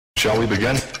Shall we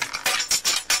begin?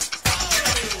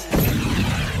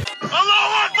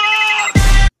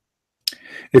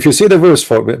 If you see the verse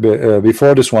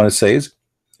before this one, it says,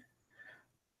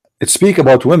 it speaks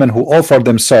about women who offer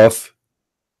themselves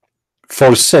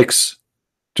for sex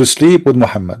to sleep with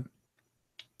Muhammad.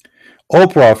 O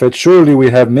Prophet, surely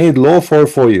we have made lawful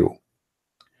for you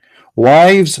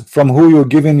wives from who you're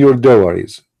giving your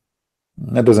dowries.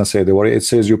 That doesn't say dowry, it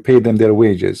says you pay them their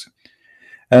wages.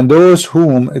 And those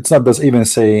whom, it's not does even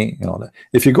say, you know,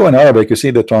 if you go in Arabic, you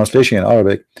see the translation in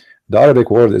Arabic, the Arabic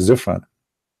word is different.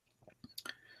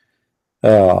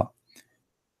 And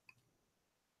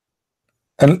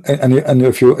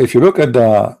if you look at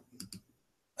the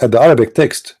Arabic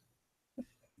text,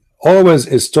 always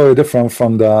is totally different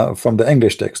from the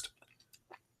English text.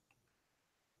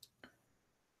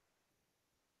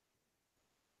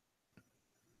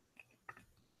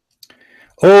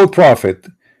 O Prophet,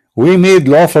 we made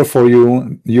lawful for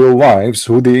you your wives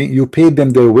who you paid them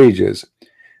their wages,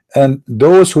 and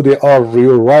those who they are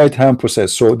your right hand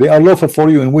possess. So they are lawful for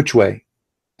you in which way?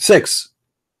 Sex.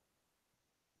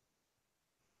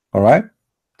 All right,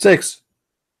 sex.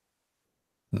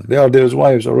 They are their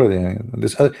wives already.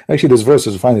 Actually, this verse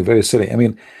is finally very silly. I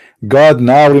mean, God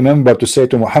now remember to say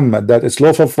to Muhammad that it's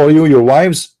lawful for you your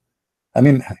wives. I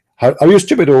mean, are you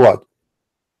stupid or what?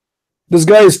 This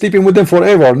guy is sleeping with them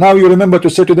forever. Now you remember to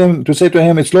say to him,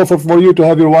 it's lawful for you to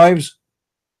have your wives.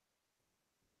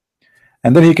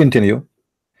 And then he continue,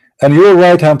 and your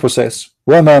right hand possess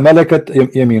وَمَا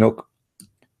مَلَكَتْ يَمِينُكَ,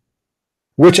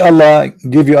 which Allah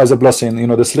give you as a blessing. You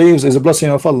know, the slaves is a blessing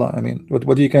of Allah. I mean,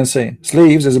 what you can say,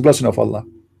 slaves is a blessing of Allah.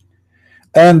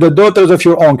 And the daughters of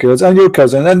your uncles and your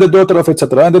cousin and the daughter of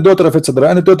etc. and the daughter of etc.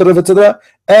 and the daughter of etc.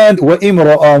 and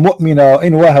وَإِمْرَأَ مُؤْمِنَةً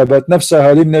إِنْ وَهَبَتْ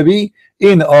نَفْسَهَا لِلنَّبِيِّ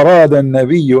إِنْ أَرَادَ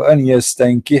النَّبِيُّ أَنْ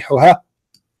يَسْتَنْكِحُهَا.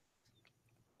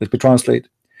 Let me translate.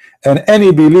 And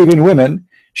any believing women,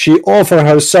 she offer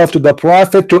herself to the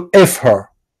Prophet to F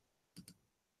her.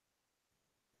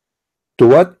 To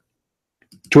what?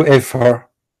 To F her.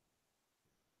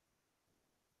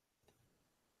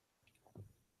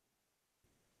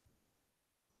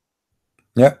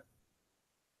 Yeah.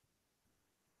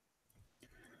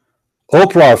 O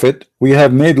Prophet, we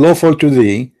have made lawful to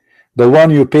thee the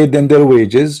one you paid them their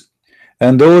wages,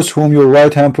 and those whom your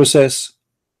right hand possess,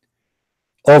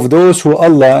 of those who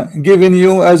Allah given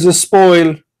you as a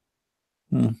spoil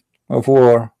of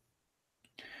war,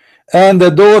 and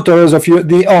the daughters of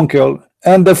the uncle,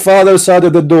 and the father side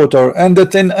of the daughter, and the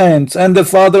 10 aunts, and the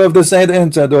father of the side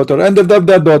aunt's daughter, and the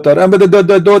daughter, and the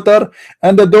daughter,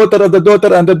 and the daughter of the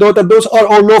daughter, and the daughter. Those are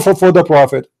all lawful for the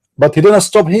Prophet. But he did not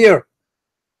stop here.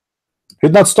 He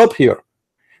did not stop here.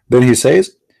 Then he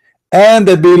says, and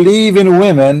the believing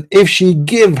women, if she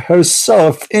give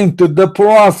herself into the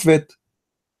Prophet.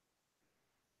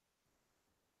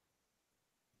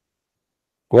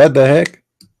 What the heck?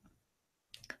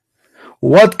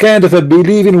 What kind of a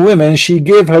believing woman she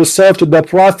gave herself to the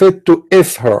Prophet to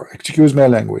F her? Excuse my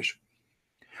language.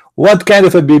 What kind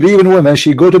of a believing woman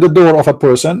she go to the door of a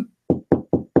person?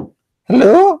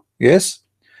 Hello? Yes.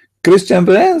 Christian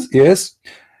friends? Yes.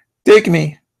 Take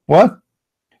me. What?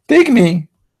 Take me.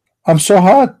 I'm so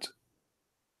hot.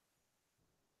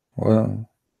 Well,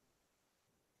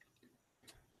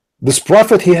 this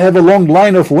Prophet, he have a long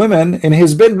line of women in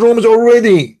his bedrooms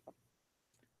already.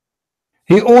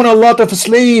 He own a lot of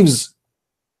slaves,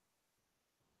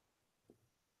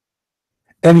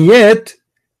 and yet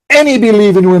any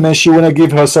believing woman, she wanna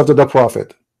give herself to the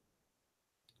Prophet.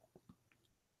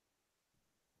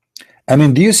 I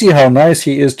mean, do you see how nice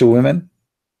he is to women?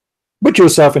 Put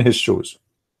yourself in his shoes.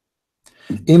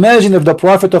 Imagine if the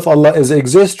Prophet of Allah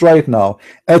exists right now.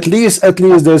 At least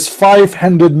there's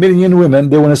 500 million women,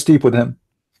 they want to sleep with him.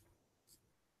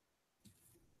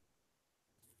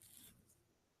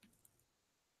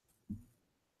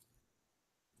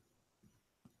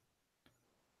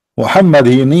 Muhammad,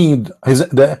 he need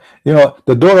the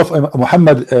door of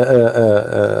Muhammad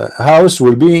house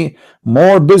will be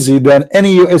more busy than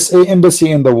any USA embassy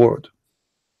in the world.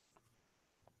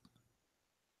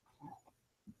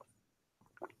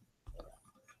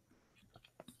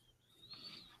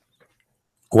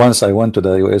 Once I went to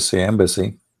the USA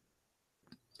embassy,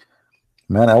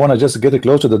 man, I want to just get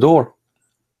close to the door.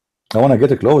 I want to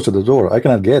get close to the door. I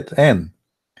cannot get in.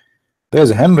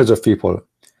 There's hundreds of people,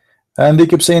 and they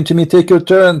keep saying to me, take your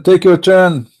turn, take your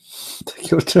turn,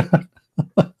 take your turn.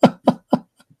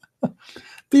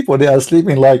 People, they are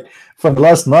sleeping like from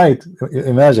last night.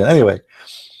 Imagine. Anyway,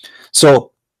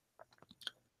 so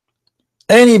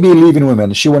any believing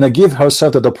woman, she want to give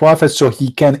herself to the Prophet so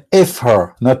he can F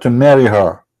her, not to marry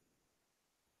her.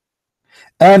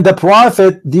 And the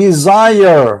prophet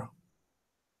desire,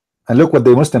 and look what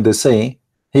the Muslims they say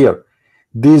here,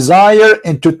 desire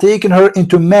into taking her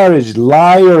into marriage.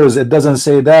 Liars, it doesn't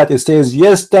say that. It says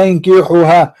yes, thank you,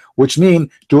 which mean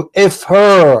to if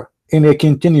her in a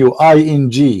continue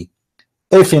ing,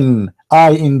 if in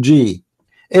ing.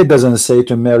 It doesn't say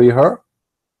to marry her.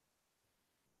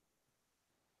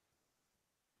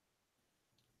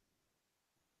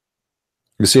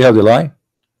 You see how they lie?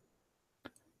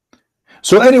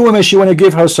 So any woman, she want to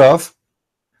give herself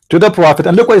to the prophet,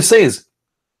 and look what it says.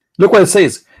 Look what it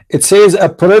says. It says a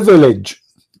privilege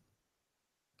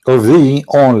of thee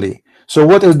only. So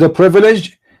what is the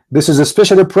privilege? This is a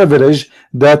special privilege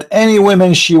that any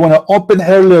woman, she want to open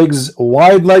her legs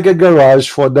wide like a garage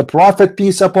for the prophet,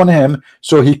 peace upon him,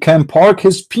 so he can park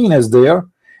his penis there.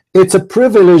 It's a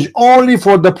privilege only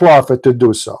for the prophet to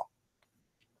do so.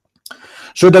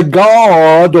 So the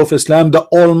God of Islam, the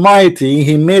Almighty,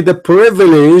 he made a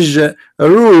privilege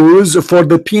rules for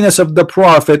the penis of the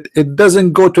prophet. It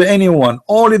doesn't go to anyone.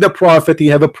 Only the prophet, he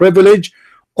have a privilege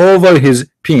over his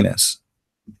penis.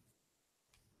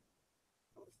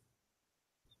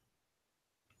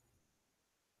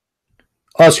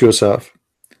 Ask yourself,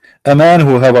 a man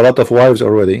who have a lot of wives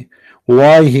already,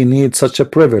 why he needs such a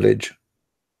privilege?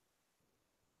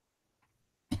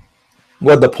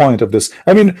 What the point of this?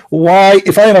 I mean, why,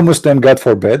 if I am a Muslim, God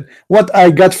forbid, what I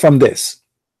got from this?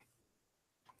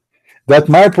 That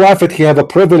my prophet, he have a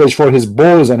privilege for his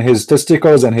balls and his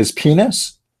testicles and his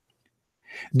penis?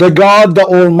 The God, the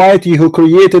Almighty, who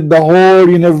created the whole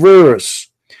universe,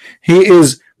 he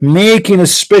is making a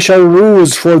special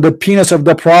rules for the penis of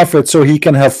the prophet so he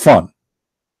can have fun.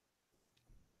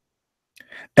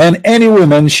 And any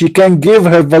woman, she can give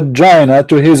her vagina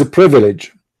to his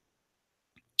privilege.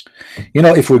 You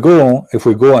know, if we go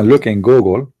and look in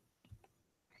Google,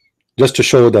 just to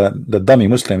show the dummy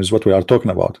Muslims what we are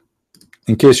talking about,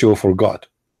 in case you forgot.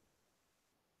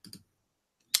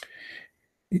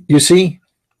 You see,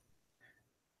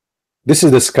 this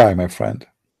is the sky, my friend.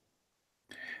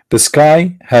 The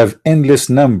sky have endless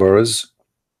numbers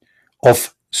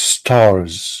of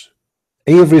stars.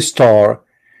 Every star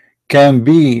can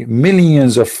be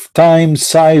millions of times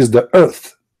size the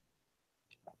earth.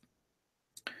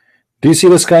 Do you see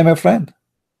the sky, my friend?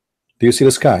 Do you see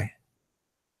the sky?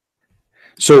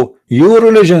 So your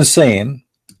religion saying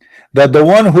that the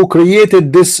one who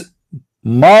created this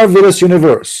marvelous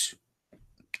universe,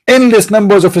 endless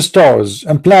numbers of stars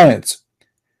and planets,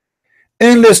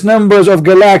 endless numbers of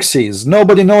galaxies,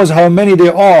 nobody knows how many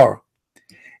there are,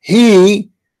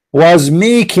 he was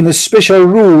making special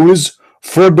rules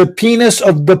for the penis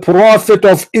of the prophet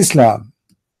of Islam.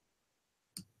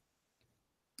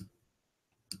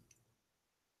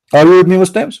 Are you with me,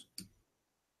 Muslims?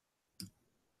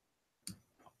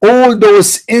 All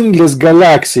those endless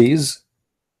galaxies,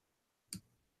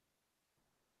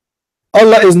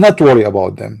 Allah is not worried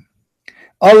about them.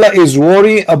 Allah is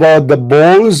worried about the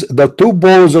balls, the two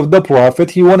balls of the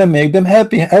prophet. He want to make them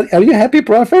happy. Are you happy,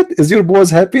 prophet? Is your balls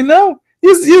happy now?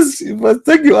 Yes, yes.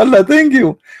 Thank you, Allah. Thank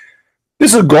you.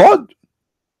 This is God.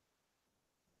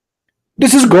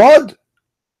 This is God.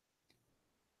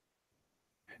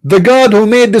 The God who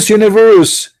made this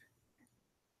universe,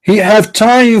 he have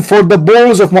time for the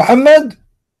balls of Muhammad,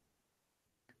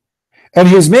 and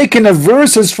he's making a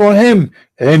verses for him.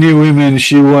 Any women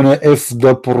she wanna if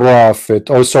the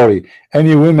prophet, oh sorry,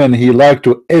 any women he like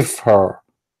to if her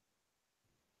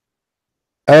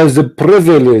as a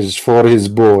privilege for his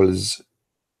balls.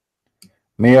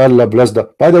 May Allah bless the.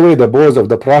 By the way, the balls of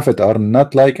the prophet are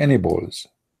not like any balls.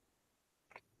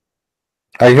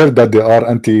 I heard that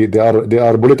they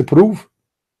are bulletproof.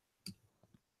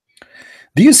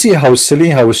 Do you see how silly,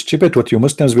 how stupid what you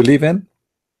Muslims believe in?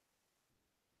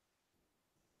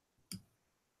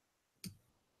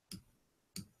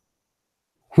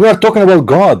 We are talking about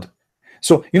God.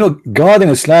 So you know, God in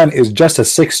Islam is just a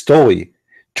sex toy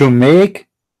to make.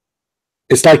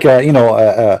 It's like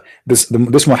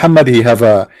this Muhammad, he have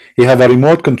a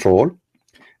remote control,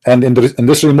 and in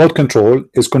this remote control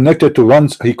is connected to one.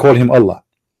 He called him Allah.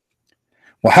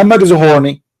 Muhammad is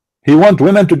horny. He want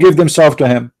women to give themselves to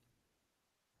him.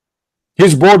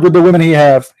 He's bored with the women he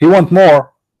have. He want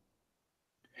more,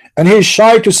 and he is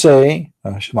shy to say.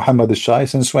 Muhammad is shy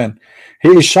since when? He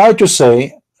is shy to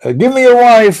say, "Give me your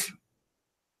wife."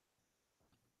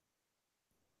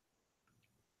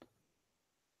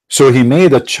 So he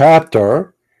made a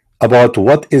chapter about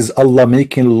what is Allah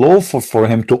making lawful for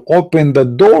him to open the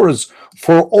doors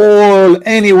for all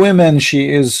any women.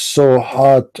 She is so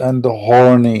hot and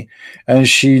horny and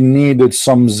she needed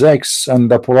some sex,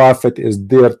 and the prophet is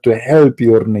there to help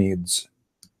your needs.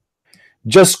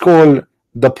 Just call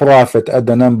the prophet at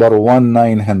the number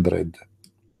 1900.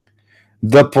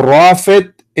 The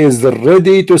prophet is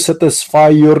ready to satisfy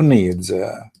your needs.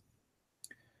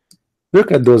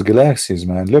 Look at those galaxies,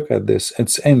 man. Look at this.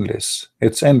 It's endless.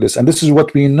 It's endless. And this is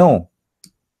what we know.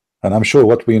 And I'm sure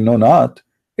what we know not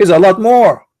is a lot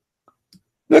more.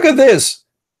 Look at this.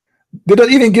 They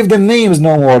don't even give them names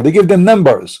no more. They give them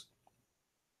numbers.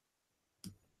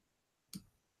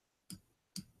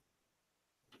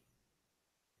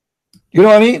 You know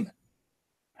what I mean?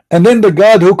 And then the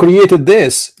God who created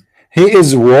this, he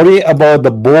is worried about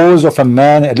the balls of a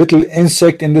man, a little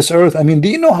insect in this earth. I mean, do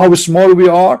you know how small we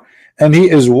are? And he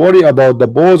is worried about the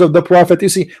balls of the prophet. You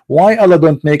see, why Allah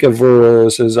don't make a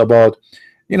verses about,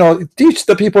 you know, teach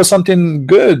the people something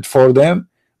good for them?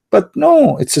 But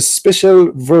no, it's a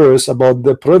special verse about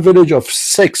the privilege of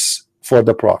sex for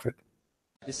the prophet.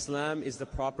 Islam is the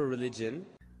proper religion.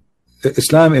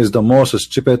 Islam is the most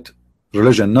stupid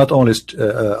religion. Not only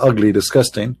ugly,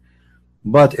 disgusting,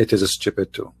 but it is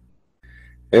stupid too.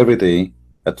 Every day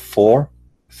at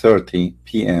 4:30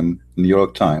 p.m. New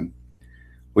York time,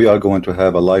 we are going to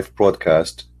have a live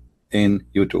broadcast in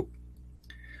YouTube.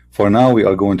 For now, we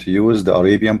are going to use the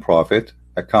Arabian Prophet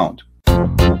account.